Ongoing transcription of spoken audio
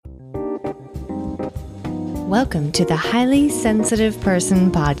Welcome to the Highly Sensitive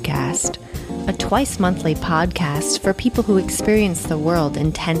Person Podcast, a twice-monthly podcast for people who experience the world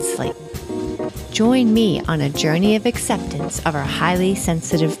intensely. Join me on a journey of acceptance of our highly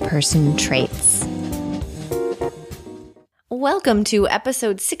sensitive person traits. Welcome to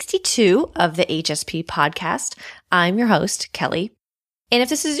episode 62 of the HSP podcast. I'm your host, Kelly. And if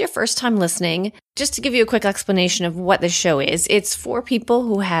this is your first time listening, just to give you a quick explanation of what this show is, it's for people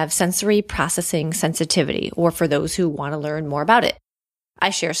who have sensory processing sensitivity, or for those who want to learn more about it. I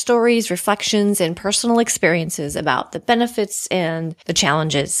share stories, reflections, and personal experiences about the benefits and the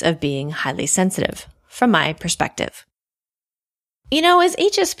challenges of being highly sensitive from my perspective. You know, as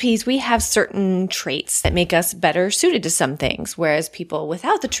HSPs, we have certain traits that make us better suited to some things, whereas people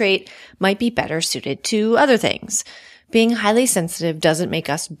without the trait might be better suited to other things. Being highly sensitive doesn't make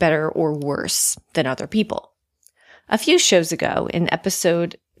us better or worse than other people. A few shows ago, in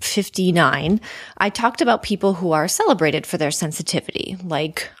episode 59, I talked about people who are celebrated for their sensitivity,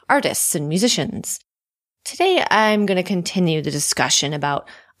 like artists and musicians. Today, I'm going to continue the discussion about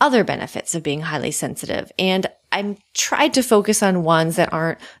other benefits of being highly sensitive, and I'm tried to focus on ones that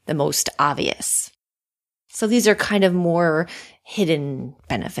aren't the most obvious. So these are kind of more hidden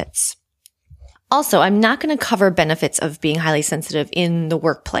benefits. Also, I'm not going to cover benefits of being highly sensitive in the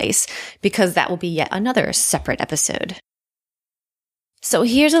workplace because that will be yet another separate episode. So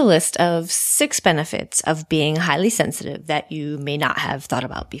here's a list of 6 benefits of being highly sensitive that you may not have thought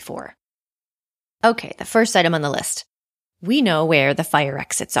about before. Okay, the first item on the list. We know where the fire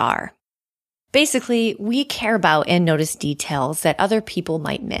exits are. Basically, we care about and notice details that other people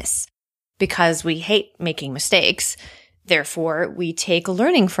might miss. Because we hate making mistakes, therefore, we take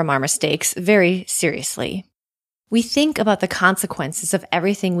learning from our mistakes very seriously. We think about the consequences of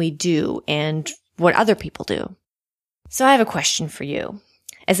everything we do and what other people do. So I have a question for you.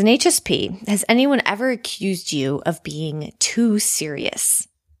 As an HSP, has anyone ever accused you of being too serious?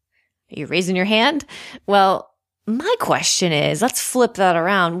 Are you raising your hand? Well, my question is, let's flip that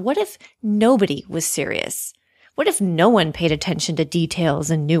around. What if nobody was serious? What if no one paid attention to details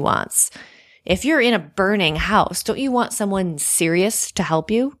and nuance? If you're in a burning house, don't you want someone serious to help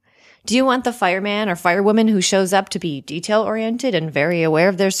you? Do you want the fireman or firewoman who shows up to be detail-oriented and very aware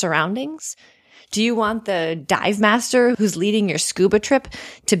of their surroundings? Do you want the dive master who's leading your scuba trip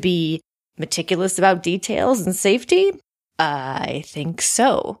to be meticulous about details and safety? I think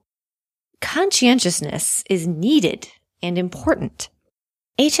so. Conscientiousness is needed and important.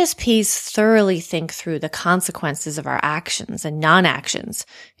 HSPs thoroughly think through the consequences of our actions and non-actions,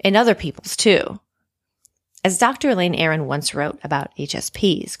 and other people's too. As Dr. Elaine Aron once wrote about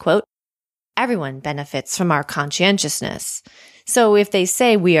HSPs, quote, "Everyone benefits from our conscientiousness. So if they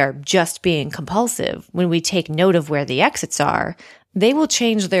say we are just being compulsive when we take note of where the exits are, they will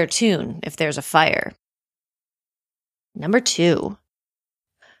change their tune if there's a fire." Number 2,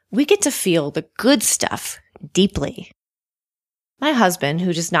 we get to feel the good stuff deeply. My husband,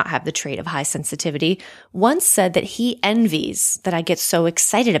 who does not have the trait of high sensitivity, once said that he envies that I get so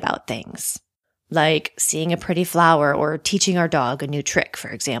excited about things, like seeing a pretty flower or teaching our dog a new trick, for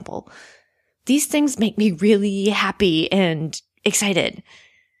example. These things make me really happy and excited.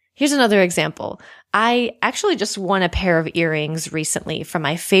 Here's another example. I actually just won a pair of earrings recently from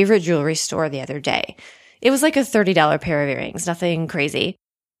my favorite jewelry store the other day. It was like a $30 pair of earrings, nothing crazy.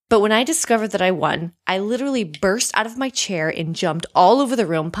 But when I discovered that I won, I literally burst out of my chair and jumped all over the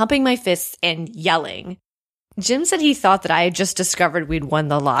room, pumping my fists and yelling. Jim said he thought that I had just discovered we'd won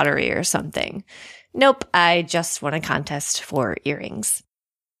the lottery or something. Nope, I just won a contest for earrings.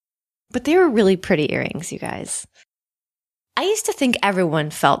 But they were really pretty earrings, you guys. I used to think everyone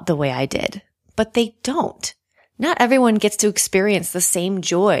felt the way I did, but they don't. Not everyone gets to experience the same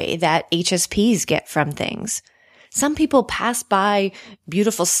joy that HSPs get from things. Some people pass by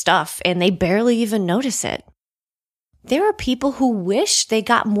beautiful stuff and they barely even notice it. There are people who wish they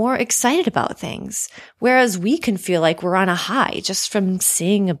got more excited about things, whereas we can feel like we're on a high just from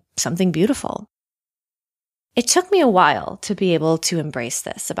seeing something beautiful. It took me a while to be able to embrace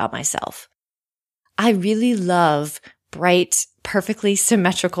this about myself. I really love bright, perfectly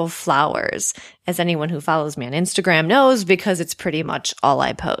symmetrical flowers, as anyone who follows me on Instagram knows, because it's pretty much all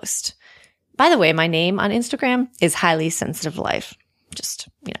I post. By the way, my name on Instagram is Highly Sensitive Life, just,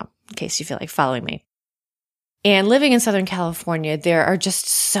 in case you feel like following me. And living in Southern California, there are just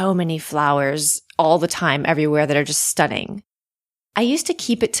so many flowers all the time everywhere that are just stunning. I used to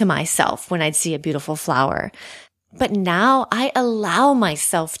keep it to myself when I'd see a beautiful flower, but now I allow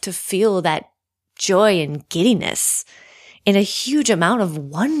myself to feel that joy and giddiness and a huge amount of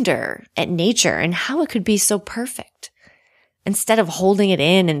wonder at nature and how it could be so perfect. Instead of holding it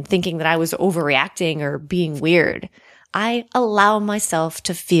in and thinking that I was overreacting or being weird, I allow myself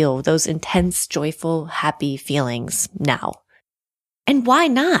to feel those intense, joyful, happy feelings now. And why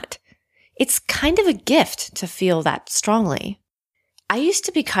not? It's kind of a gift to feel that strongly. I used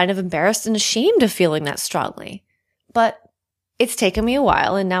to be kind of embarrassed and ashamed of feeling that strongly, but it's taken me a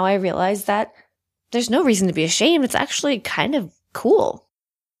while, and now I realize that there's no reason to be ashamed. It's actually kind of cool.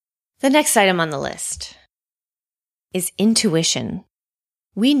 The next item on the list is intuition.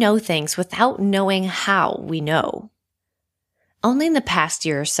 We know things without knowing how we know. Only in the past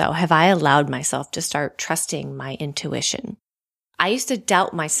year or so have I allowed myself to start trusting my intuition. I used to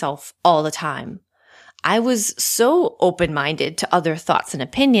doubt myself all the time. I was so open-minded to other thoughts and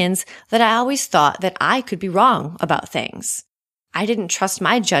opinions that I always thought that I could be wrong about things. I didn't trust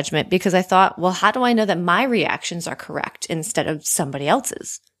my judgment because I thought, well, how do I know that my reactions are correct instead of somebody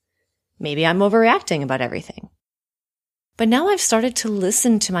else's? Maybe I'm overreacting about everything. But now I've started to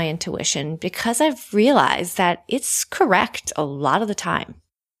listen to my intuition because I've realized that it's correct a lot of the time.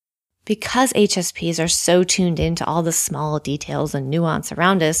 Because HSPs are so tuned into all the small details and nuance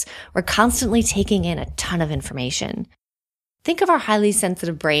around us, we're constantly taking in a ton of information. Think of our highly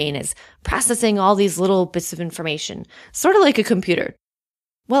sensitive brain as processing all these little bits of information, sort of like a computer.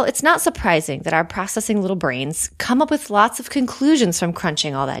 Well, it's not surprising that our processing little brains come up with lots of conclusions from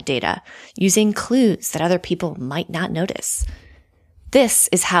crunching all that data, using clues that other people might not notice. This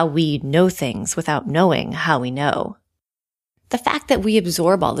is how we know things without knowing how we know. The fact that we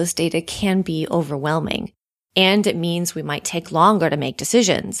absorb all this data can be overwhelming, and it means we might take longer to make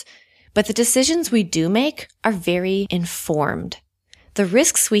decisions. But the decisions we do make are very informed. The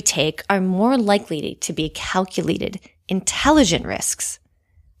risks we take are more likely to be calculated, intelligent risks.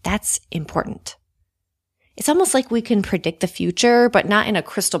 That's important. It's almost like we can predict the future, but not in a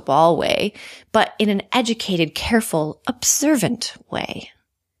crystal ball way, but in an educated, careful, observant way.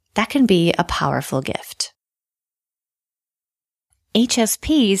 That can be a powerful gift.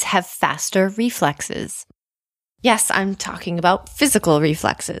 HSPs have faster reflexes. Yes, I'm talking about physical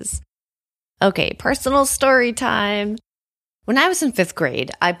reflexes. Okay, personal story time. When I was in 5th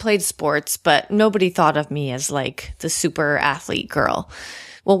grade, I played sports, but nobody thought of me as like the super athlete girl.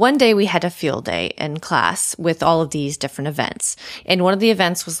 Well, one day we had a field day in class with all of these different events. And one of the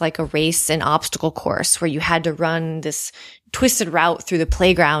events was like a race and obstacle course where you had to run this twisted route through the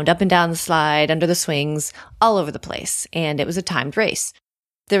playground, up and down the slide, under the swings, all over the place. And it was a timed race.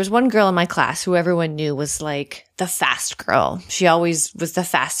 There was one girl in my class who everyone knew was like the fast girl. She always was the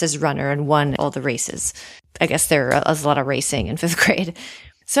fastest runner and won all the races. I guess there was a lot of racing in 5th grade.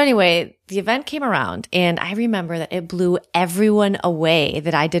 So anyway, the event came around and I remember that it blew everyone away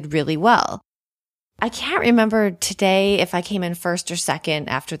that I did really well. I can't remember today if I came in first or second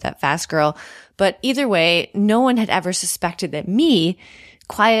after that fast girl, but either way, no one had ever suspected that me,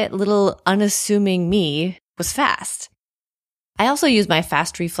 quiet little unassuming me, was fast. I also used my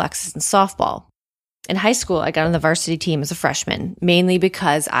fast reflexes in softball. In high school, I got on the varsity team as a freshman, mainly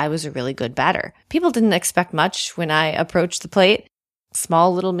because I was a really good batter. People didn't expect much when I approached the plate.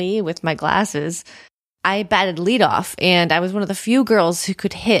 Small little me with my glasses. I batted leadoff, and I was one of the few girls who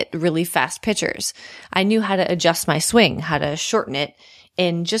could hit really fast pitchers. I knew how to adjust my swing, how to shorten it,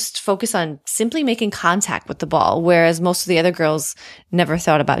 and just focus on simply making contact with the ball, whereas most of the other girls never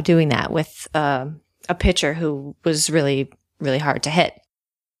thought about doing that with a pitcher who was really, really hard to hit.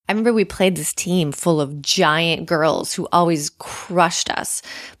 I remember we played this team full of giant girls who always crushed us,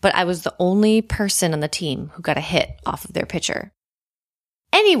 but I was the only person on the team who got a hit off of their pitcher.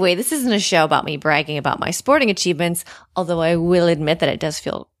 Anyway, this isn't a show about me bragging about my sporting achievements, although I will admit that it does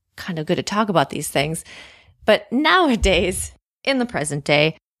feel kind of good to talk about these things. But nowadays, in the present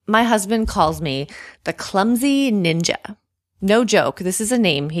day, my husband calls me the clumsy ninja. No joke, this is a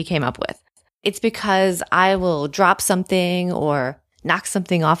name he came up with. It's because I will drop something or knock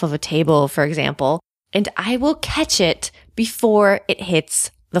something off of a table, for example, and I will catch it before it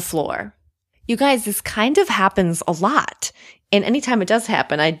hits the floor. You guys, this kind of happens a lot. And anytime it does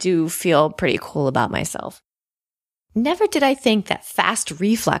happen, I do feel pretty cool about myself. Never did I think that fast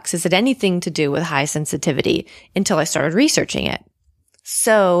reflexes had anything to do with high sensitivity until I started researching it.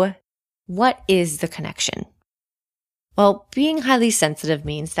 So, what is the connection? Well, being highly sensitive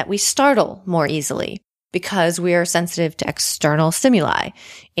means that we startle more easily because we are sensitive to external stimuli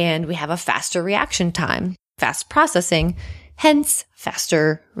and we have a faster reaction time, fast processing, hence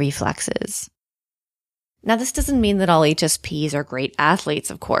faster reflexes. Now, this doesn't mean that all HSPs are great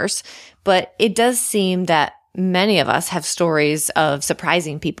athletes, of course, but it does seem that many of us have stories of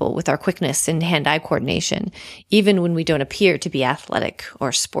surprising people with our quickness and hand-eye coordination, even when we don't appear to be athletic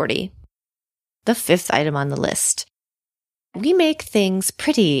or sporty. The 5th item on the list we make things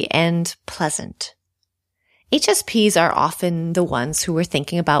pretty and pleasant. HSPs are often the ones who are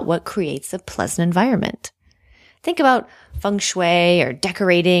thinking about what creates a pleasant environment. Think about feng shui or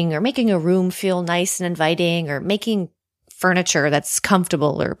decorating or making a room feel nice and inviting or making furniture that's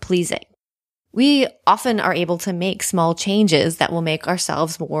comfortable or pleasing. We often are able to make small changes that will make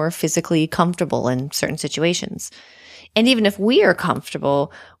ourselves more physically comfortable in certain situations. And even if we are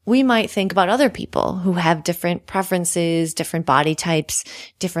comfortable, we might think about other people who have different preferences, different body types,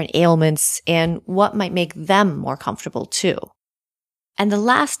 different ailments, and what might make them more comfortable too. And the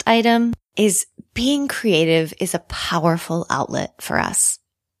last item is being creative is a powerful outlet for us.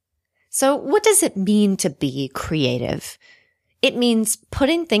 So what does it mean to be creative? It means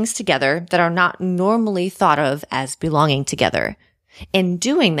putting things together that are not normally thought of as belonging together. And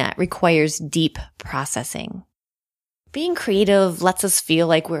doing that requires deep processing. Being creative lets us feel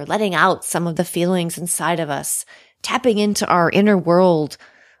like we're letting out some of the feelings inside of us, tapping into our inner world,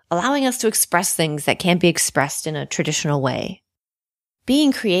 allowing us to express things that can't be expressed in a traditional way.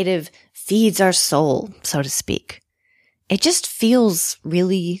 Being creative feeds our soul, so to speak. It just feels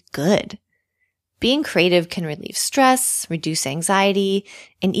really good. Being creative can relieve stress, reduce anxiety,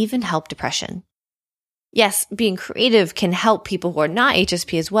 and even help depression. Yes, being creative can help people who are not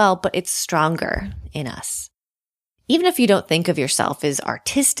HSP as well, but it's stronger in us. Even if you don't think of yourself as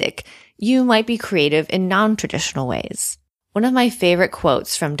artistic, you might be creative in non-traditional ways. One of my favorite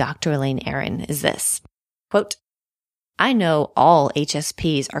quotes from Dr. Elaine Aron is this, quote, "I know all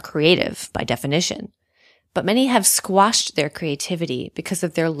HSPs are creative by definition, but many have squashed their creativity because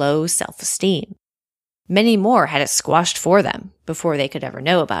of their low self-esteem. Many more had it squashed for them before they could ever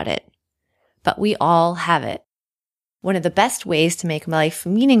know about it. But we all have it. One of the best ways to make life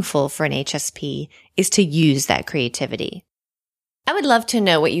meaningful for an HSP is to use that creativity." I would love to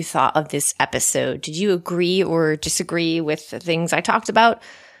know what you thought of this episode. Did you agree or disagree with the things I talked about?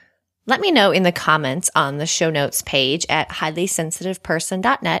 Let me know in the comments on the show notes page at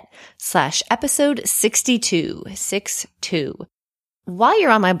highlysensitiveperson.net/episode 62. While you're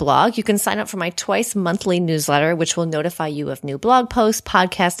on my blog, you can sign up for my twice monthly newsletter, which will notify you of new blog posts,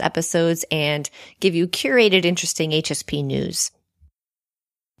 podcast episodes, and give you curated, interesting HSP news.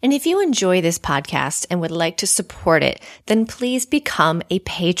 And if you enjoy this podcast and would like to support it, then please become a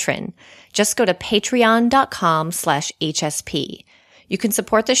patron. Just go to patreon.com/HSP. You can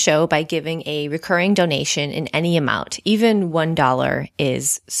support the show by giving a recurring donation in any amount. Even $1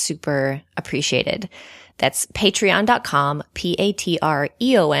 is super appreciated. That's patreon.com,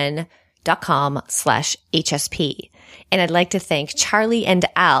 patreon.com/HSP. And I'd like to thank Charlie and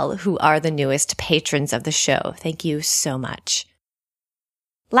Al, who are the newest patrons of the show. Thank you so much.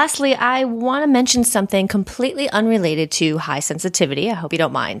 Lastly, I want to mention something completely unrelated to high sensitivity. I hope you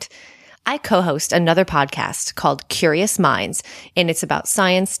don't mind. I co-host another podcast called Curious Minds, and it's about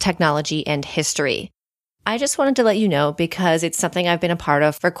science, technology, and history. I just wanted to let you know because it's something I've been a part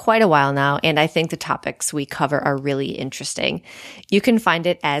of for quite a while now, and I think the topics we cover are really interesting. You can find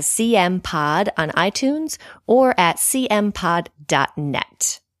it as CM Pod on iTunes or at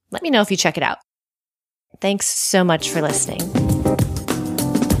cmpod.net. Let me know if you check it out. Thanks so much for listening.